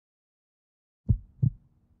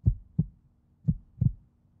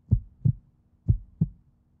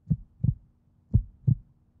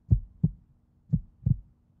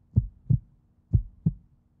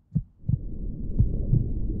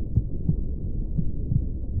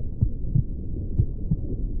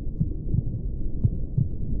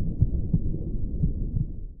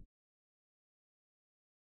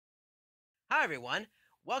Hi everyone,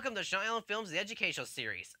 welcome to Shaun Allen Films, the educational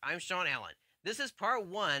series. I'm Shaun Allen. This is part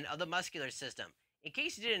 1 of the muscular system. In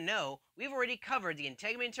case you didn't know, we've already covered the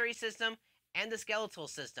integumentary system and the skeletal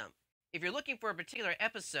system. If you're looking for a particular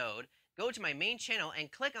episode, go to my main channel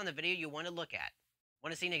and click on the video you want to look at.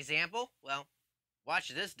 Want to see an example? Well, watch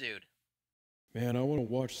this dude. Man, I want to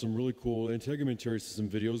watch some really cool integumentary system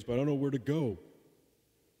videos, but I don't know where to go.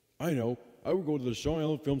 I know, I would go to the Shaun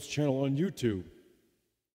Allen Films channel on YouTube.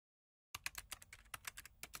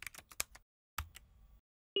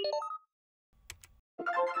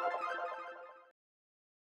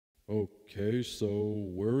 Okay, so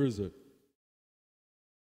where is it?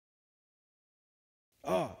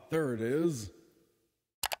 Ah, there it is.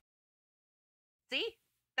 See?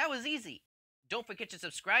 That was easy. Don't forget to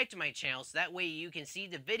subscribe to my channel so that way you can see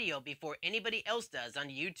the video before anybody else does on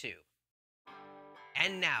YouTube.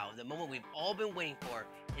 And now, the moment we've all been waiting for,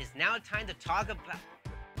 it is now time to talk about...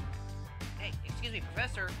 Hey, excuse me,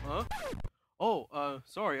 Professor. Huh? Oh,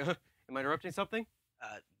 sorry. Am I interrupting something?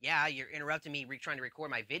 Yeah, you're interrupting me trying to record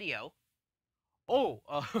my video. Oh,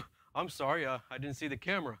 I'm sorry. I didn't see the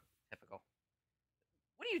camera. Typical.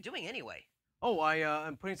 What are you doing anyway? Oh,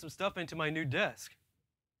 I'm putting some stuff into my new desk.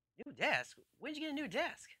 New desk? When did you get a new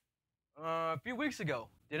desk? A few weeks ago.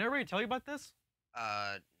 Did I already tell you about this?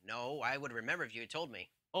 No, I would remember if you had told me.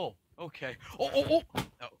 Oh, okay. Oh.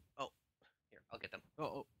 Here, I'll get them.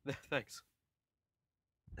 Thanks.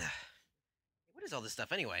 What is all this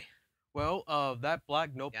stuff anyway? Well, that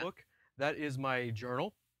black notebook, that is my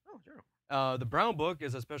journal. Oh, journal. The brown book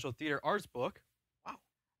is a special theater arts book. Wow.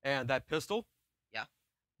 And that pistol? Yeah.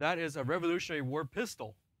 That is a Revolutionary War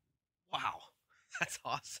pistol. Wow. That's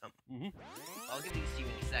awesome. Mm-hmm. I'll give these to you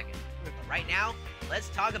in a second. But right now, let's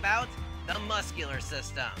talk about the muscular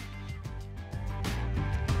system.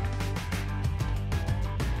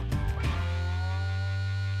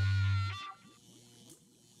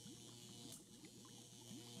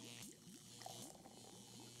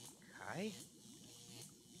 Okay.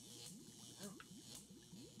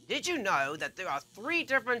 Did you know that there are 3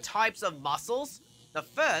 different types of muscles? The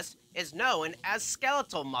first is known as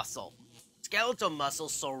skeletal muscle. Skeletal muscle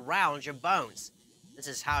surrounds your bones. This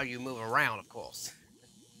is how you move around, of course.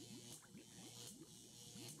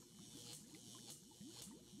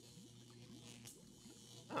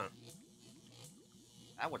 Huh.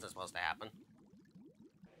 That wasn't supposed to happen.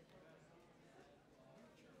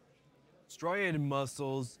 Striated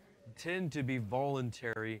muscles tend to be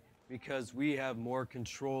voluntary because we have more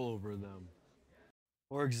control over them.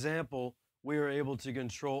 For example, we are able to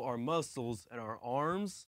control our muscles in our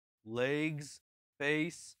arms, legs,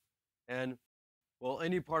 face, and, well,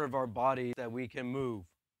 any part of our body that we can move.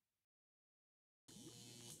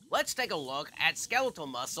 Let's take a look at skeletal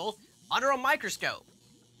muscle under a microscope.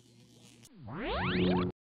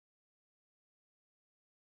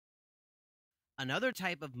 Another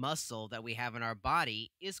type of muscle that we have in our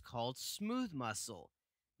body is called smooth muscle.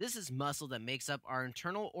 This is muscle that makes up our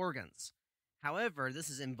internal organs. However, this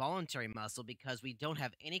is involuntary muscle because we don't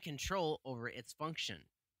have any control over its function.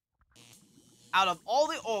 Out of all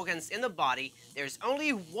the organs in the body, there's only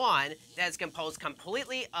one that is composed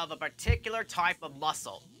completely of a particular type of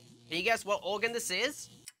muscle. Can you guess what organ this is?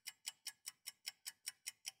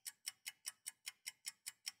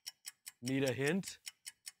 Need a hint?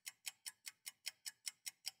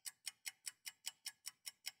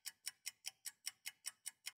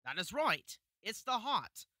 That is right. It's the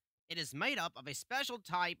heart. It is made up of a special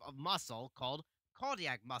type of muscle called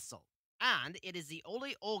cardiac muscle, and it is the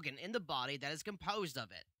only organ in the body that is composed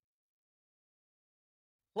of it.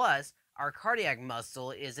 Plus, our cardiac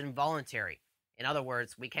muscle is involuntary. In other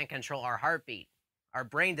words, we can't control our heartbeat. Our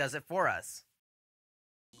brain does it for us.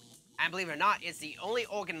 And believe it or not, it's the only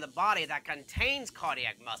organ in the body that contains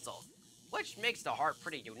cardiac muscle, which makes the heart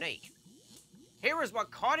pretty unique. Here is what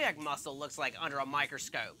cardiac muscle looks like under a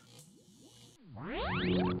microscope.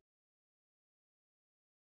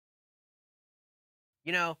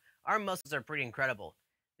 You know, our muscles are pretty incredible.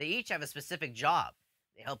 They each have a specific job.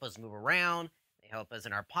 They help us move around, they help us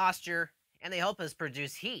in our posture, and they help us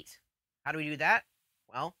produce heat. How do we do that?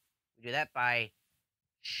 Well, we do that by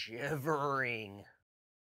shivering.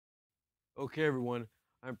 Okay, everyone.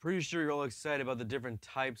 I'm pretty sure you're all excited about the different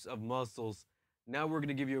types of muscles. Now we're going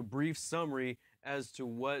to give you a brief summary as to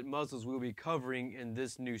what muscles we'll be covering in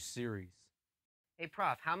this new series. Hey,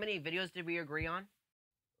 Prof, how many videos did we agree on?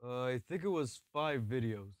 I think it was 5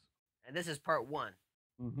 videos. And this is part 1.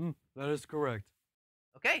 That is correct.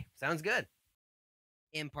 Okay, sounds good.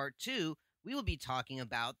 In part 2, we will be talking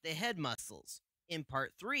about the head muscles. In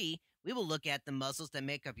part 3, we will look at the muscles that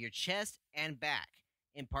make up your chest and back.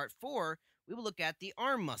 In part 4, we will look at the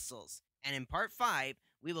arm muscles. And in part 5,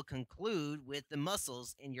 we will conclude with the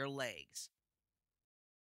muscles in your legs.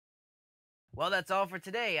 Well, that's all for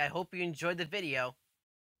today. I hope you enjoyed the video.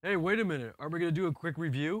 Hey, wait a minute. Are we going to do a quick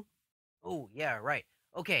review? Oh, yeah, right.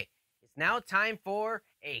 Okay, it's now time for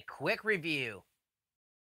a quick review.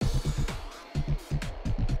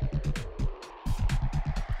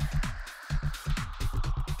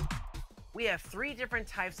 We have 3 different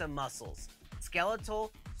types of muscles: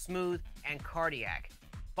 skeletal, smooth, and cardiac.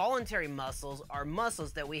 Voluntary muscles are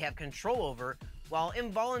muscles that we have control over, while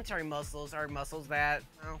involuntary muscles are muscles that,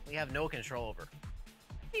 well, we have no control over.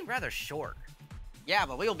 Be rather short. Yeah,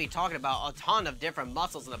 but we will be talking about a ton of different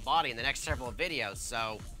muscles in the body in the next several videos,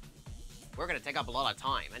 so we're going to take up a lot of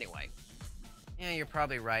time anyway. Yeah, you're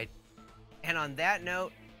probably right. And on that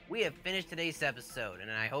note, we have finished today's episode, and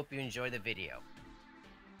I hope you enjoyed the video.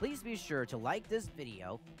 Please be sure to like this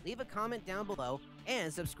video, leave a comment down below,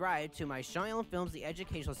 and subscribe to my Shaun Allen Films The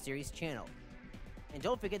Educational Series channel. And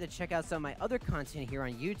don't forget to check out some of my other content here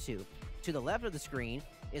on YouTube. To the left of the screen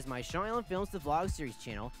is my Shaun Allen Films The Vlog Series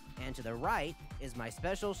channel, and to the right is my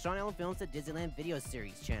special Shaun Allen Films The Disneyland Video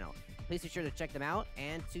Series channel. Please be sure to check them out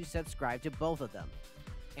and to subscribe to both of them.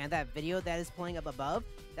 And that video that is playing up above,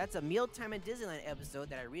 that's a Mealtime in Disneyland episode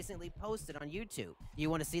that I recently posted on YouTube. You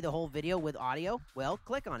want to see the whole video with audio? Well,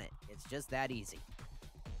 click on it. It's just that easy.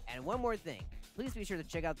 And one more thing, please be sure to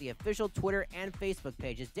check out the official Twitter and Facebook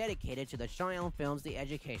pages dedicated to the Shaun Allen Films The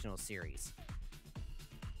Educational Series.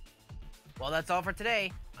 Well, that's all for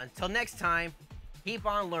today. Until next time, keep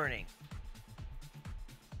on learning.